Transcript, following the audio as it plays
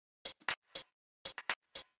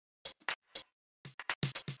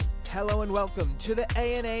Hello and welcome to the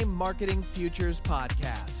A&A Marketing Futures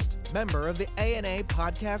Podcast, member of the A&A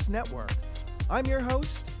Podcast Network. I'm your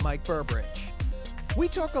host, Mike Burbridge. We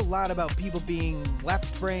talk a lot about people being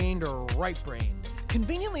left-brained or right-brained,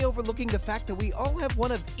 conveniently overlooking the fact that we all have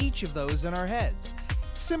one of each of those in our heads.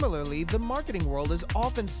 Similarly, the marketing world is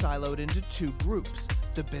often siloed into two groups,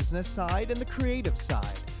 the business side and the creative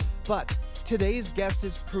side. But today's guest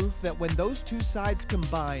is proof that when those two sides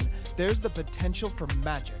combine, there's the potential for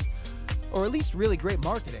magic, or at least really great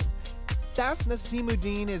marketing.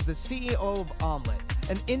 Naseemuddeen is the CEO of Omelet,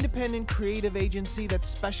 an independent creative agency that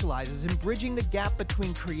specializes in bridging the gap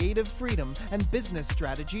between creative freedom and business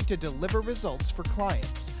strategy to deliver results for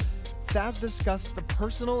clients. Thas discussed the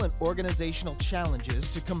personal and organizational challenges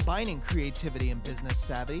to combining creativity and business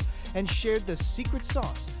savvy and shared the secret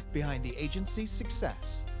sauce behind the agency's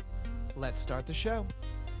success. Let's start the show.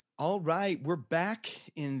 All right, we're back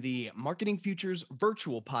in the Marketing Futures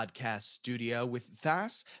virtual podcast studio with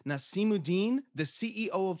Thas Naseemuddeen, the CEO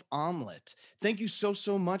of Omelet. Thank you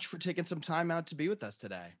so much for taking some time out to be with us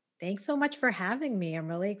today. Thanks so much for having me. I'm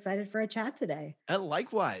really excited for a chat today.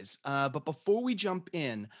 Likewise. But before we jump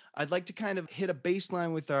in, I'd like to kind of hit a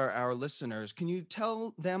baseline with our listeners. Can you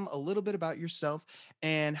tell them a little bit about yourself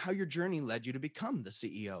and how your journey led you to become the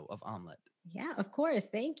CEO of Omelet? Yeah, of course.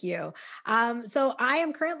 Thank you. So I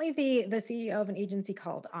am currently the CEO of an agency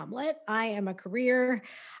called Omelet. I am a career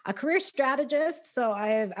strategist. So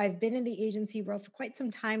I've been in the agency world for quite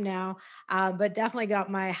some time now, but definitely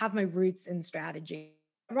have my roots in strategy.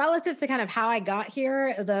 Relative to kind of how I got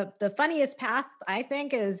here, the funniest path I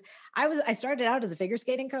think is I started out as a figure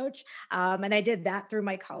skating coach, and I did that through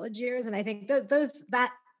my college years. And I think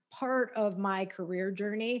that part of my career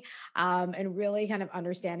journey and really kind of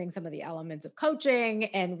understanding some of the elements of coaching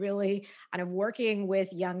and really kind of working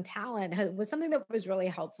with young talent was something that was really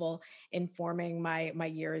helpful in forming my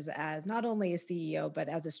years as not only a CEO, but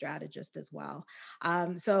as a strategist as well.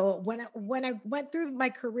 So when I went through my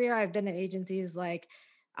career, I've been in agencies like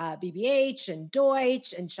BBH and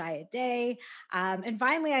Deutsch and Chiat Day. And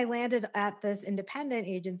finally, I landed at this independent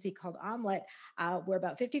agency called Omelet. We're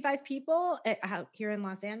about 55 people out here in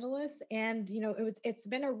Los Angeles. And, it's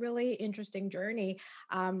been a really interesting journey,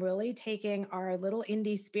 really taking our little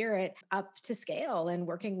indie spirit up to scale and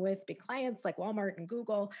working with big clients like Walmart and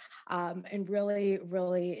Google, and really,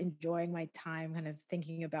 really enjoying my time kind of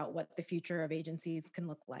thinking about what the future of agencies can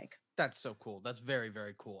look like. That's so cool. That's very,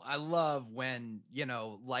 very cool. I love when,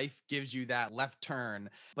 life gives you that left turn,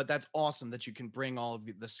 but that's awesome that you can bring all of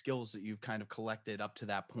the skills that you've kind of collected up to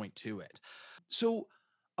that point to it. So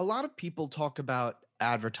a lot of people talk about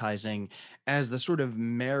advertising as the sort of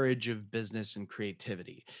marriage of business and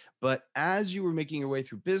creativity. But as you were making your way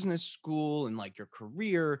through business school and like your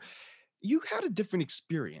career, you had a different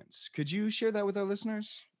experience. Could you share that with our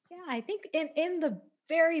listeners? Yeah, I think in the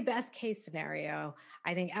very best case scenario,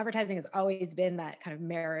 I think advertising has always been that kind of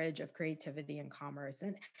marriage of creativity and commerce.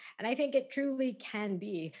 And I think it truly can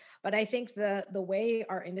be. But I think the way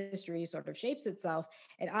our industry sort of shapes itself,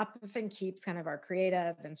 it often keeps kind of our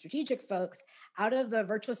creative and strategic folks out of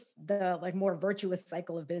the like more virtuous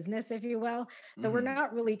cycle of business, if you will. So we're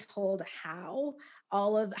not really told how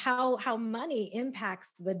money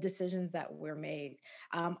impacts the decisions that we're made.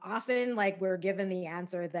 Often like we're given the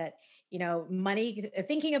answer that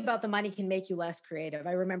thinking about the money can make you less creative.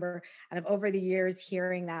 I remember kind of over the years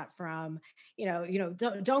hearing that from,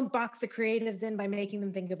 don't box the creatives in by making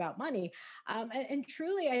them think about money. And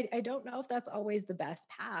truly, I don't know if that's always the best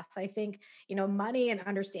path. I think, money and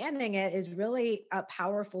understanding it is really a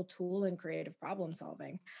powerful tool in creative problem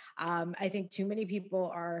solving. I think too many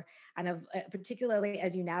people are kind of, particularly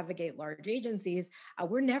as you navigate large agencies,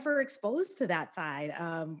 we're never exposed to that side.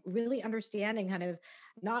 Really understanding kind of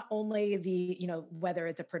not only whether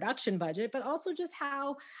it's a production budget, but also just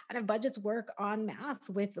how kind of budgets work en masse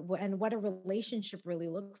and what a relationship really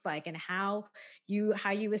looks like and how you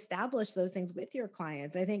establish those things with your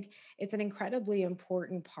clients. I think it's an incredibly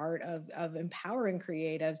important part of empowering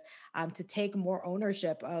creatives to take more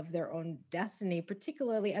ownership of their own destiny,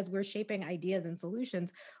 particularly as we're shaping ideas and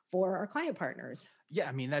solutions for our client partners. Yeah,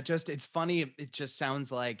 I mean, it's funny. It just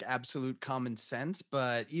sounds like absolute common sense.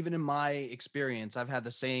 But even in my experience, I've had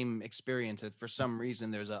the same experience that for some reason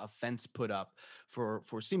there's a fence put up for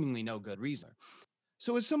seemingly no good reason.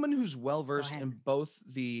 So as someone who's well Go versed ahead. in both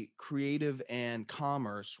the creative and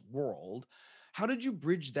commerce world, how did you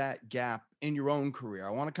bridge that gap in your own career?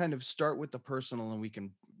 I want to kind of start with the personal and we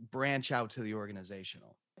can branch out to the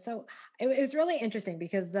organizational. So it was really interesting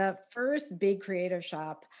because the first big creative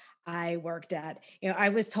shop I worked at. I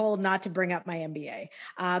was told not to bring up my MBA.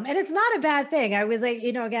 And it's not a bad thing. I was like,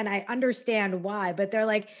 again, I understand why, but they're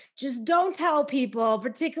like, just don't tell people,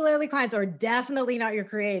 particularly clients, or definitely not your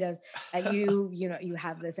creatives, that you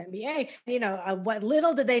have this MBA. What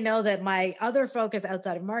little did they know that my other focus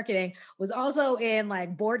outside of marketing was also in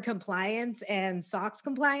like board compliance and SOX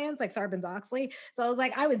compliance, like Sarbanes-Oxley. So I was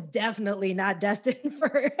like, I was definitely not destined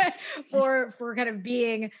for kind of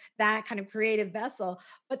being that kind of creative vessel.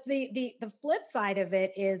 But the flip side of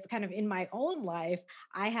it is kind of in my own life,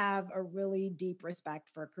 I have a really deep respect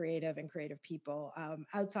for creative and creative people.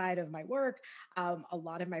 Outside of my work, a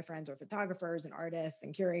lot of my friends are photographers and artists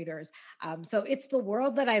and curators. So it's the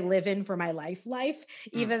world that I live in for my life, Mm.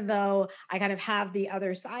 even though I kind of have the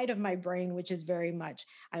other side of my brain, which is very much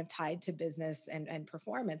kind of tied to business and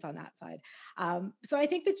performance on that side. So I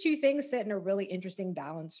think the two things sit in a really interesting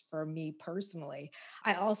balance for me personally.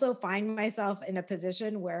 I also find myself in a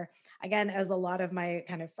position where, again, as a lot of my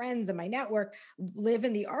kind of friends and my network live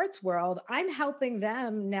in the arts world, I'm helping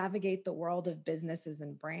them navigate the world of businesses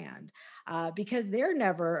and brand because they're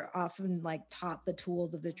never often like taught the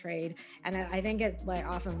tools of the trade. And I think it like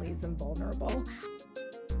often leaves them vulnerable.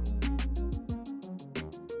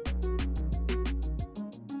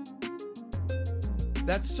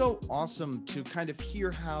 That's so awesome to kind of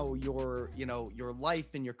hear how your life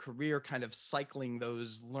and your career kind of cycling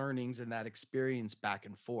those learnings and that experience back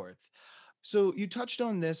and forth. So you touched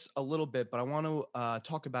on this a little bit, but I want to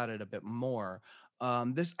talk about it a bit more.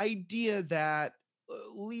 This idea that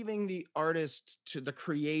leaving the artist to the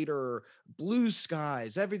creator, blue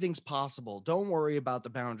skies, everything's possible. Don't worry about the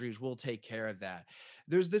boundaries. We'll take care of that.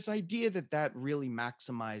 There's this idea that that really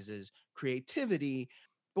maximizes creativity.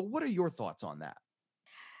 But what are your thoughts on that?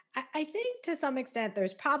 I think to some extent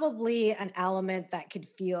there's probably an element that could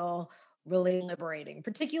feel really liberating,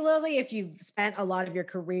 particularly if you've spent a lot of your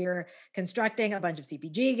career constructing a bunch of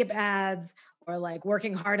CPG ads or like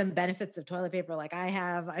working hard on the benefits of toilet paper, like I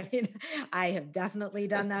have. I mean, I have definitely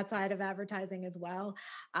done that side of advertising as well.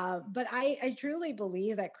 But I truly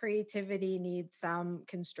believe that creativity needs some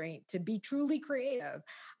constraint to be truly creative,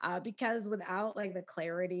 because without like the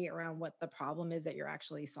clarity around what the problem is that you're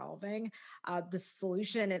actually solving, the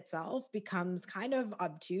solution itself becomes kind of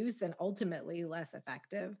obtuse and ultimately less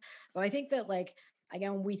effective. So I think that, like,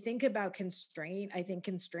 again, when we think about constraint, I think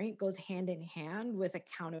constraint goes hand in hand with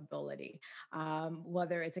accountability,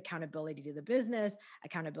 whether it's accountability to the business,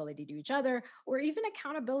 accountability to each other, or even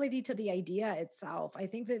accountability to the idea itself. I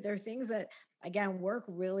think that there are things that, again, work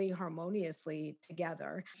really harmoniously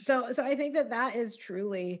together. So I think that that is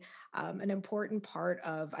truly an important part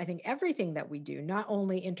of, I think, everything that we do, not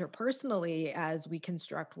only interpersonally as we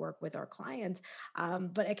construct work with our clients,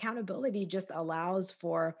 but accountability just allows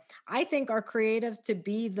for, I think, our creatives to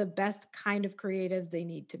be the best kind of creatives they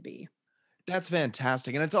need to be. That's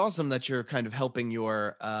fantastic, and it's awesome that you're kind of helping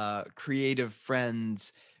your, creative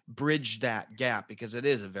friends bridge that gap because it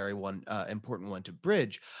is a very important one to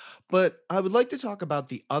bridge. But I would like to talk about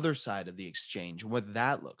the other side of the exchange and what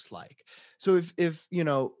that looks like. So if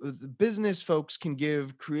the business folks can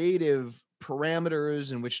give creative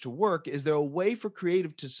parameters in which to work, is there a way for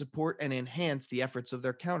creative to support and enhance the efforts of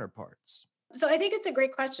their counterparts? So I think it's a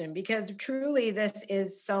great question because truly this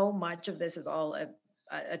is so much of this is all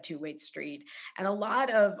a two-way street. And a lot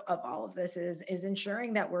of all of this is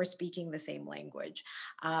ensuring that we're speaking the same language.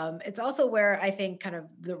 It's also where I think kind of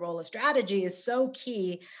the role of strategy is so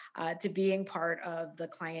key to being part of the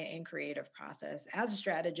client and creative process. As a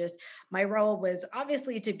strategist, my role was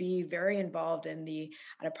obviously to be very involved in the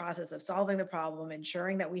process of solving the problem,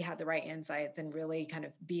 ensuring that we had the right insights, and really kind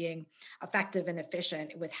of being effective and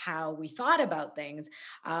efficient with how we thought about things.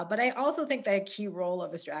 But I also think that a key role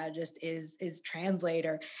of a strategist is translator,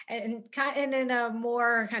 and in a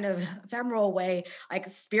more kind of ephemeral way, like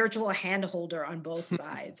spiritual handholder on both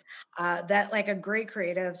sides. That like a great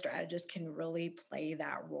creative strategist can really play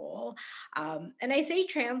that role. And I say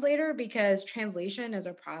translator because translation is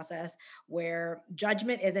a process where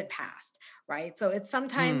judgment isn't passed, right? So it's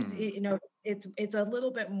sometimes Hmm. it's a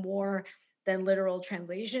little bit more than literal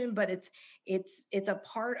translation, but it's a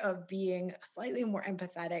part of being slightly more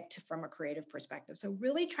empathetic from a creative perspective. So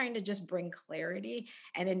really trying to just bring clarity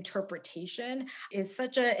and interpretation is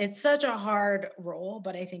such a hard role,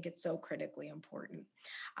 but I think it's so critically important.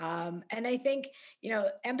 And I think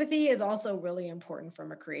empathy is also really important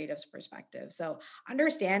from a creative's perspective. So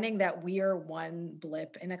understanding that we are one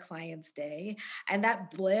blip in a client's day, and that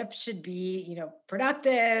blip should be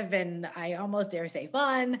productive, and I almost dare say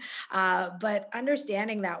fun, But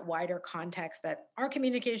understanding that wider context that our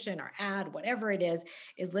communication, our ad, whatever it is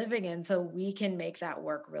living in, so we can make that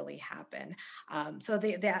work really happen. So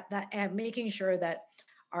that and making sure that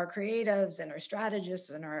our creatives and our strategists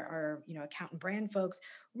and our account and brand folks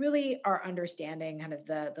really are understanding kind of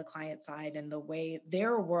the client side and the way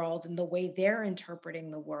their world and the way they're interpreting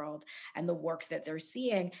the world and the work that they're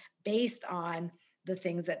seeing based on the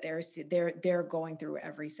things that they're going through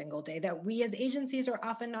every single day that we as agencies are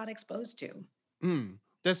often not exposed to.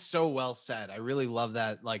 That's so well said. I really love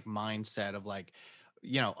that like mindset of like,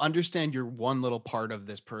 understand you're one little part of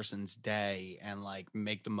this person's day and like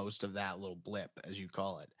make the most of that little blip, as you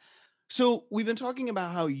call it. So we've been talking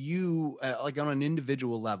about how you, like on an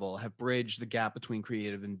individual level, have bridged the gap between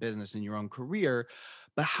creative and business in your own career.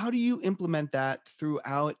 But how do you implement that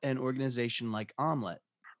throughout an organization like Omelet?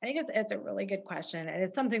 I think it's a really good question, and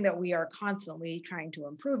it's something that we are constantly trying to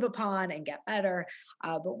improve upon and get better.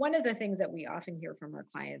 But one of the things that we often hear from our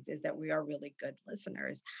clients is that we are really good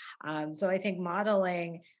listeners. So I think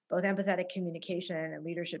modeling both empathetic communication and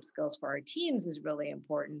leadership skills for our teams is really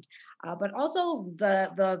important. But also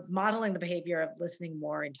the modeling the behavior of listening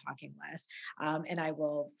more and talking less. And I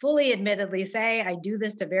will fully, admittedly say I do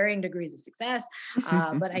this to varying degrees of success,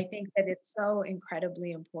 but I think that it's so incredibly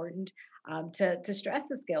important to stress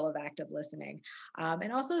the skill of active listening,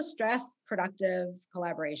 and also stress productive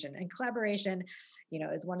collaboration. And collaboration,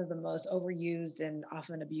 is one of the most overused and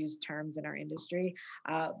often abused terms in our industry.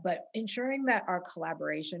 But ensuring that our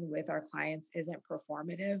collaboration with our clients isn't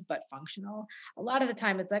performative but functional. A lot of the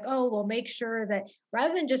time, it's like, oh, we'll make sure that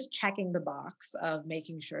rather than just checking the box of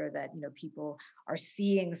making sure that people are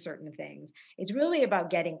seeing certain things, it's really about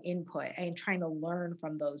getting input and trying to learn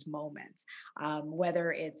from those moments.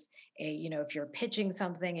 Whether it's if you're pitching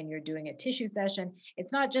something and you're doing a tissue session,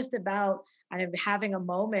 it's not just about kind of having a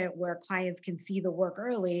moment where clients can see the work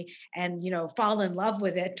early and fall in love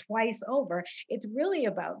with it twice over. It's really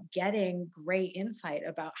about getting great insight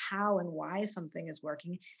about how and why something is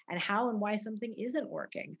working and how and why something isn't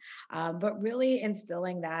working. But really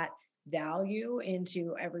instilling that value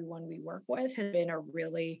into everyone we work with has been a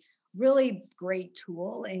really great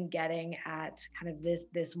tool in getting at kind of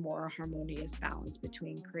this more harmonious balance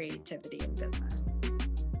between creativity and business.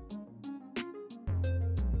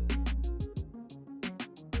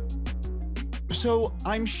 So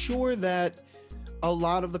I'm sure that a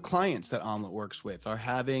lot of the clients that Omelet works with are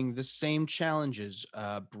having the same challenges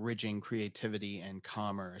bridging creativity and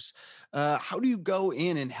commerce. How do you go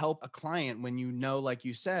in and help a client when like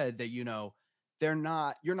you said, that you're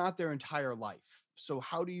not their entire life? So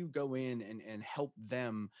how do you go in and help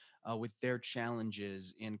them with their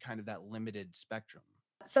challenges in kind of that limited spectrum?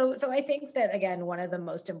 So I think that again, one of the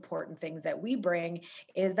most important things that we bring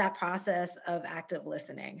is that process of active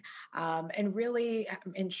listening, and really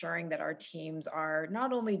ensuring that our teams are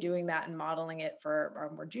not only doing that and modeling it for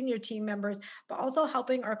our more junior team members, but also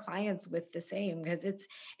helping our clients with the same, because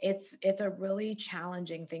it's a really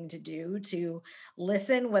challenging thing to do, to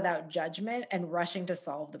listen without judgment and rushing to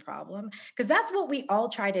solve the problem, because that's what we all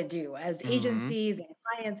try to do as Hmm. agencies and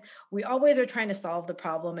clients. We always are trying to solve the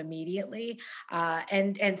problem immediately,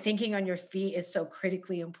 and thinking on your feet is so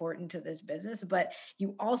critically important to this business. But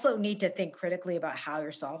you also need to think critically about how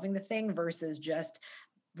you're solving the thing versus just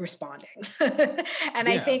responding. And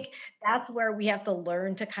I Yeah. think that's where we have to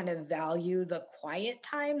learn to kind of value the quiet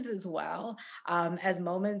times as well, as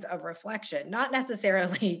moments of reflection, not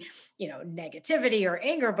necessarily, negativity or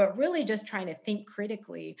anger, but really just trying to think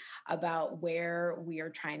critically about where we are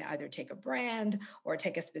trying to either take a brand or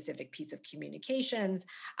take a specific piece of communications,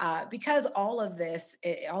 because all of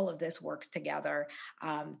this works together,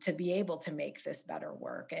 to be able to make this better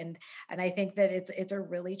work. And I think that it's a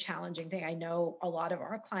really challenging thing. I know a lot of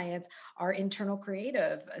our clients are internal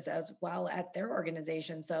creative as well at their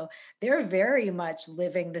organization. So they're very much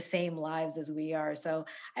living the same lives as we are. So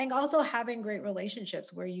I think also having great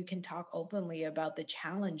relationships where you can talk openly about the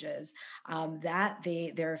challenges, that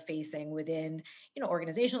they're facing within,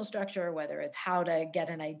 organizational structure, whether it's how to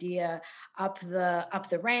get an idea up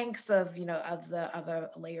the ranks of, of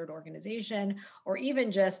a layered organization, or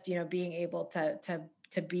even just, being able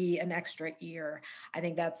to be an extra ear. I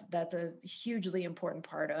think that's a hugely important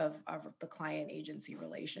part of the client agency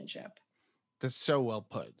relationship. That's so well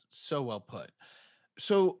put. So well put.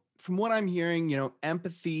 So from what I'm hearing,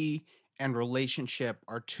 empathy and relationship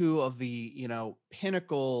are two of the,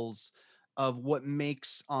 pinnacles of what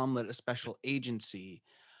makes Omelet a special agency.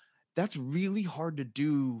 That's really hard to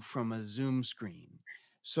do from a Zoom screen.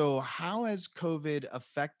 So how has COVID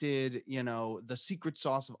affected, the secret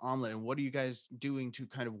sauce of Omelet, and what are you guys doing to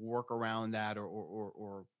kind of work around that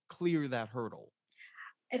or clear that hurdle?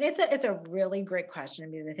 And it's a really great question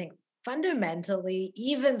because I think fundamentally,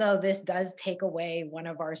 even though this does take away one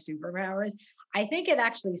of our superpowers, I think it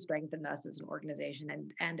actually strengthened us as an organization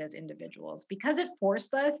and as individuals because it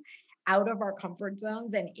forced us out of our comfort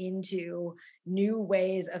zones and into new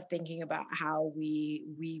ways of thinking about how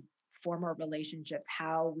we form our relationships,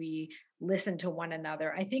 how we listen to one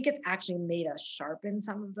another. I think it's actually made us sharpen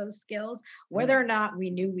some of those skills, whether or Mm, not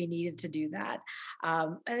we knew we needed to do that.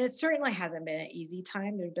 And it certainly hasn't been an easy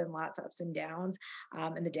time. There's been lots of ups and downs,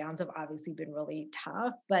 and the downs have obviously been really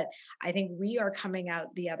tough. But I think we are coming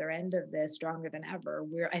out the other end of this stronger than ever.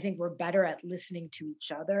 I think we're better at listening to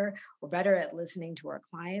each other. We're better at listening to our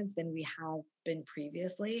clients than we have been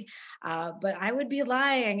previously. But I would be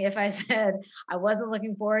lying if I said I wasn't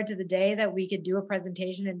looking forward to the day that we could do a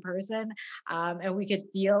presentation in person, and we could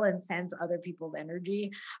feel and sense other people's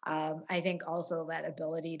energy. I think also that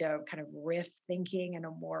ability to kind of riff thinking in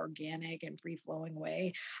a more organic and free flowing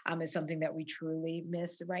way, is something that we truly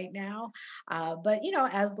miss right now. But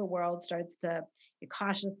as the world starts to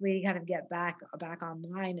cautiously kind of get back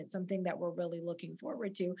online, it's something that we're really looking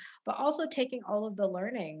forward to. But also taking all of the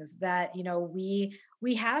learnings that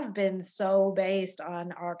we have been so based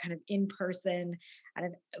on our kind of in person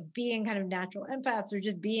kind of being kind of natural empaths or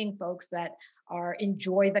just being folks that are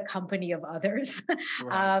enjoy the company of others.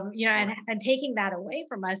 right. And taking that away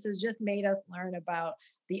from us has just made us learn about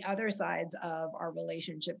the other sides of our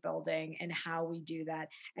relationship building and how we do that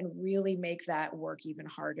and really make that work even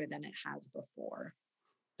harder than it has before.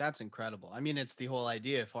 That's incredible. I mean, it's the whole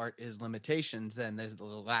idea. If art is limitations, then the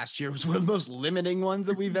last year was one of the most limiting ones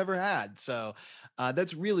that we've ever had. So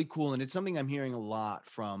that's really cool. And it's something I'm hearing a lot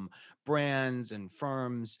from brands and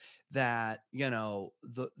firms that,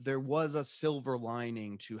 there was a silver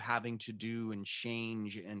lining to having to do and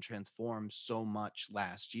change and transform so much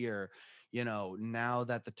last year. Now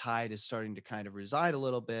that the tide is starting to kind of reside a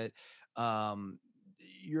little bit, um,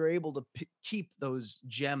 you're able to keep those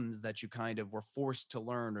gems that you kind of were forced to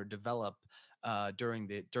learn or develop during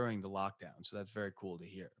the lockdown. So that's very cool to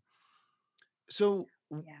hear. So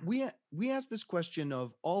Yeah. we ask this question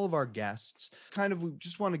of all of our guests. Kind of, we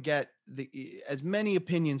just want to get as many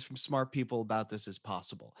opinions from smart people about this as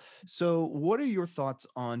possible. So, what are your thoughts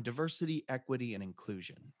on diversity, equity, and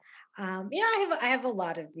inclusion? I have a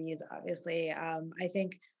lot of these, obviously. I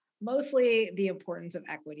think mostly the importance of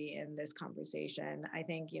equity in this conversation. I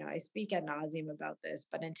think, I speak ad nauseum about this,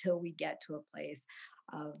 but until we get to a place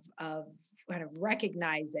of kind of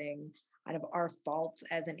recognizing kind of our faults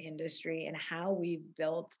as an industry and how we've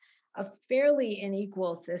built a fairly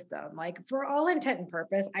unequal system. Like for all intent and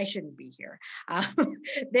purpose, I shouldn't be here. Um,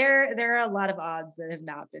 there are a lot of odds that have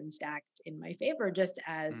not been stacked in my favor, just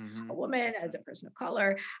as Hmm. a woman, as a person of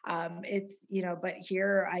color. But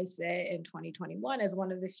here I sit in 2021 as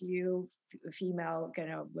one of the few female kind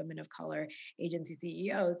of women of color agency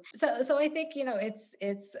CEOs. So I think,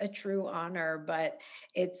 it's a true honor, but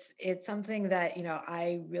it's something that,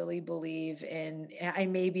 I really believe in. I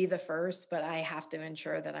may be the first, but I have to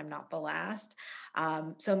ensure that I'm not the last.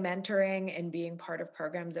 So mentoring and being part of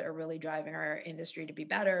programs that are really driving our industry to be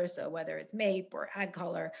better. So whether it's MAPE or Ag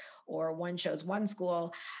Color or One Shows One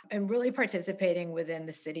School, and really participating within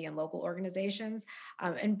the city and local organizations,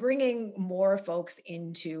 and bringing more folks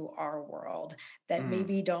into our world that Mm.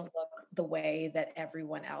 maybe don't look the way that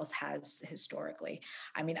everyone else has historically.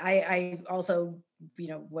 I mean, I also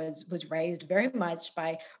was raised very much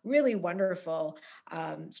by really wonderful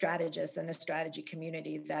strategists in the strategy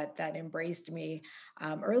community that embraced me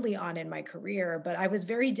early on in my career, but I was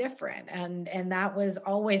very different, and that was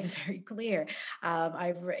always very clear.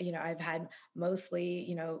 I've had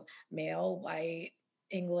mostly male, white,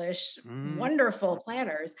 English, Hmm. wonderful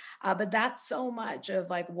planners, but that's so much of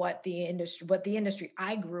like what the industry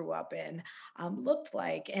I grew up in looked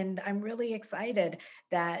like. And I'm really excited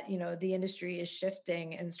that the industry is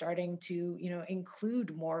shifting and starting to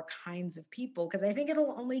include more kinds of people, because I think it's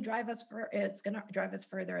going to drive us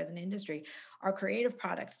further as an industry. Our creative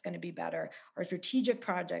product is going to be better. Our strategic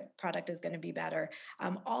product is going to be better.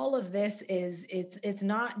 All of this it's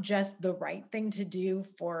not just the right thing to do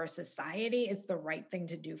for society, it's the right thing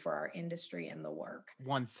to do for our industry and the work.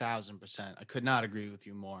 1000%. I could not agree with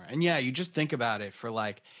you more. And yeah, you just think about it for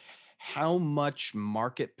like how much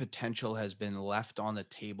market potential has been left on the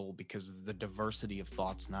table because of the diversity of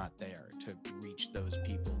thoughts not there to reach those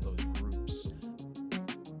people, those groups.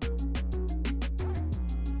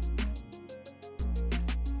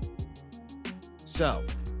 So,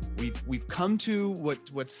 we've come to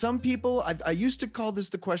what some people I used to call this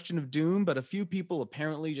the question of doom, but a few people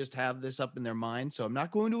apparently just have this up in their mind. So I'm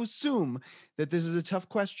not going to assume that this is a tough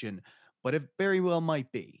question, but it very well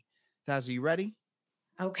might be. Taz, are you ready?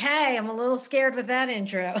 Okay, I'm a little scared with that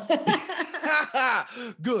intro.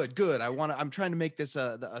 Good. I'm trying to make this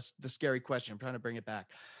the scary question. I'm trying to bring it back.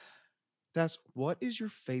 That's what is your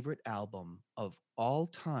favorite album of all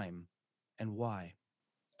time and why?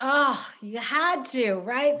 Oh, you had to,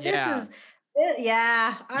 right? Yeah.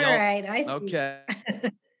 Yeah. All Yup. right. I see. Okay.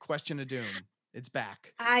 Question of doom. It's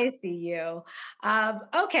back. I see you.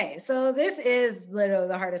 Okay, so this is literally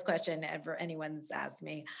the hardest question ever anyone's asked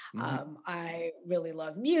me. Mhm. I really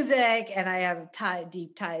love music, and I have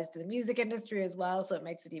deep ties to the music industry as well, so it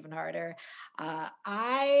makes it even harder.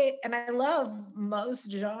 I love most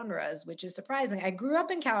genres, which is surprising. I grew up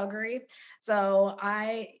in Calgary,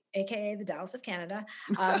 AKA the Dallas of Canada.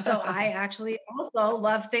 So I actually also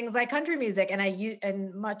love things like country music, and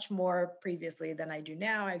and much more previously than I do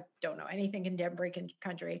now. I don't know anything contemporary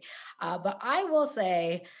country, but I will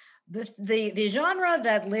say the genre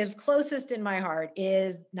that lives closest in my heart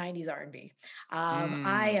is 90s R&B. I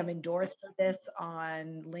Mm. am endorsed for this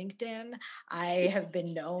on LinkedIn. I have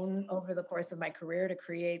been known over the course of my career to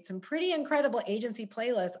create some pretty incredible agency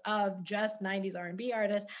playlists of just 90s R&B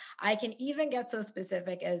artists. I can even get so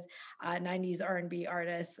specific as 90s R&B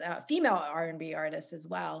artists, female R&B artists as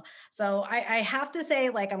well. So I have to say,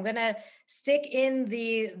 like, I'm gonna stick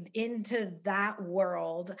into that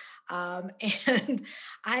world. And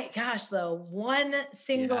gosh, though, one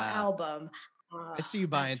single Yeah. album, I see you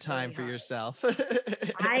buying that's time really for hard. yourself.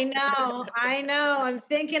 I know. I'm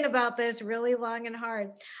thinking about this really long and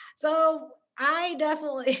hard. So I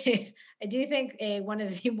definitely, I do think one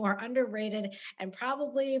of the more underrated and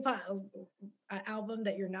probably album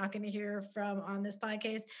that you're not going to hear from on this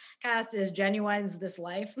podcast cast is Genuine's This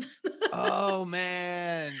Life. Oh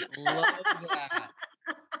man, love that.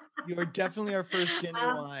 You are definitely our first um,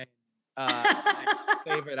 genuine my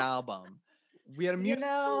favorite album. We had a you music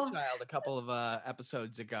school know, child a couple of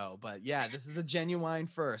episodes ago, but yeah, this is a genuine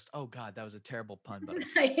first. Oh god, that was a terrible pun, but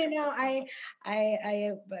I'm you know, I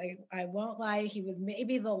won't lie. He was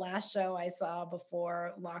maybe the last show I saw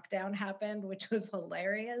before lockdown happened, which was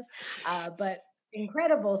hilarious, but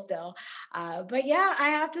incredible still. But yeah, I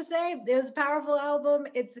have to say, it was a powerful album.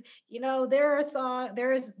 It's there are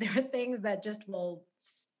there are things that just will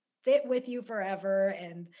sit with you forever,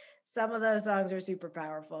 and some of those songs are super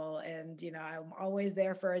powerful. And I'm always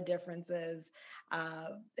there for a differences.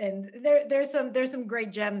 And there's some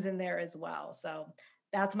great gems in there as well. So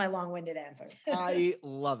that's my long-winded answer. I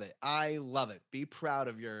love it. I love it. Be proud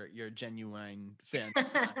of your genuine fan.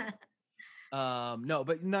 No,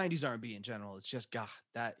 but 90s R&B in general, it's just God,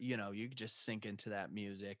 that you could just sink into that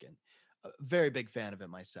music, and a very big fan of it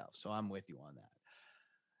myself. So I'm with you on that.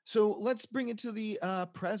 So let's bring it to the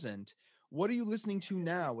present. What are you listening to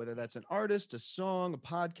now? Whether that's an artist, a song, a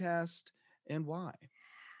podcast, and why?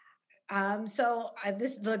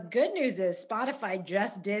 The good news is Spotify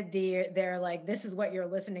just did they're like, this is what you're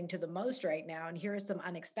listening to the most right now, and here are some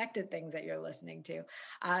unexpected things that you're listening to.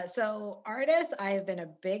 So artists, I have been a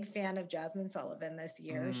big fan of Jasmine Sullivan this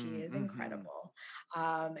year. She is Mm-hmm. incredible,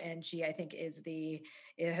 and she, I think,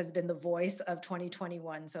 it has been the voice of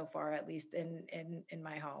 2021 so far, at least in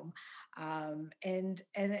my home. And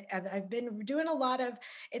I've been doing a lot of.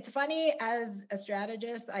 It's funny, as a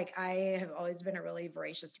strategist, like, I have always been a really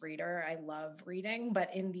voracious reader. I love reading,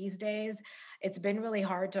 but in these days, it's been really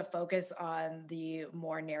hard to focus on the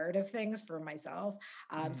more narrative things for myself.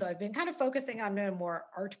 So I've been kind of focusing on more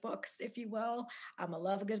art books, if you will. I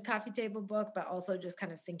love a good coffee table book, but also just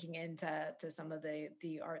kind of sinking into some of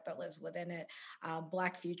the art that lives within it.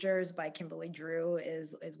 Black Futures by Kimberly Drew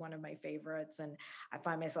is one of my favorites, and I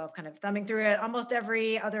find myself kind of thumbing through it almost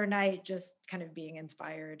every other night, just kind of being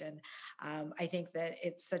inspired. And I think that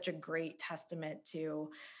it's such a great testament to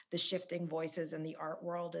the shifting voices in the art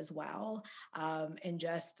world as well, and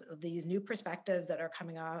just these new perspectives that are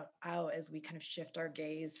coming out as we kind of shift our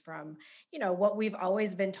gaze from what we've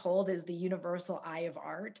always been told is the universal eye of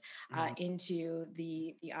art, Mm-hmm. into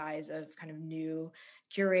the eyes of kind of new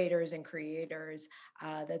curators and creators,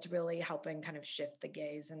 that's really helping kind of shift the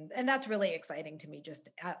gaze. And that's really exciting to me, just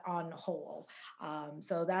on whole.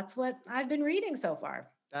 So that's what I've been reading so far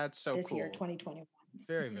That's so this year, cool. 2021.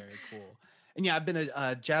 Very, very cool. And yeah, I've been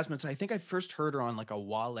a Jasmine. So I think I first heard her on like a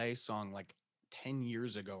Wale song like 10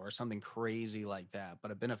 years ago or something crazy like that.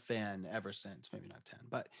 But I've been a fan ever since. Maybe not 10,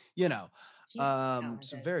 but you know, She's so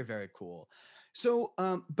talented. very, very cool. So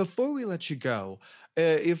before we let you go,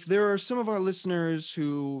 if there are some of our listeners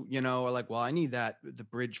who, are like, well, I need the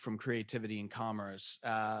bridge from creativity and commerce,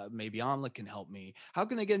 maybe Omelet can help me. How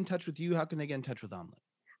can they get in touch with you? How can they get in touch with Omelet?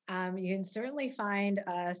 You can certainly find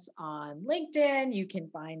us on LinkedIn. You can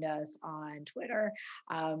find us on Twitter.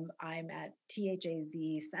 I'm at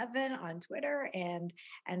THAZ7 on Twitter, and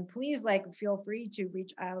please feel free to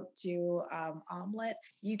reach out to Omelet.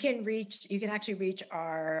 You can actually reach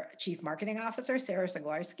our Chief Marketing Officer, Sarah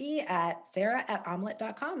Saglarski, at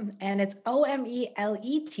sarah@omelet.com, and it's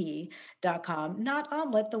OMELET.com, not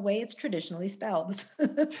omelet the way it's traditionally spelled.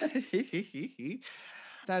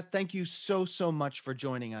 Thank you so much for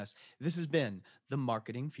joining us. This has been the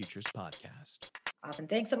Marketing Futures Podcast. Awesome.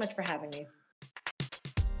 Thanks so much for having me.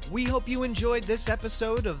 We hope you enjoyed this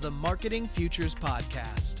episode of the Marketing Futures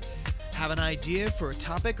Podcast. Have an idea for a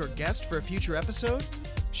topic or guest for a future episode?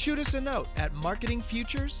 Shoot us a note at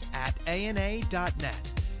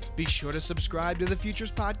marketingfutures@ana.net. Be sure to subscribe to the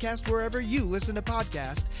Futures Podcast wherever you listen to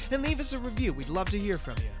podcasts and leave us a review. We'd love to hear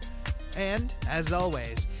from you. And, as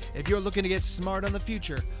always, if you're looking to get smart on the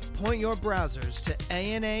future, point your browsers to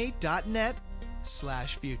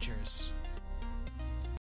ana.net/futures.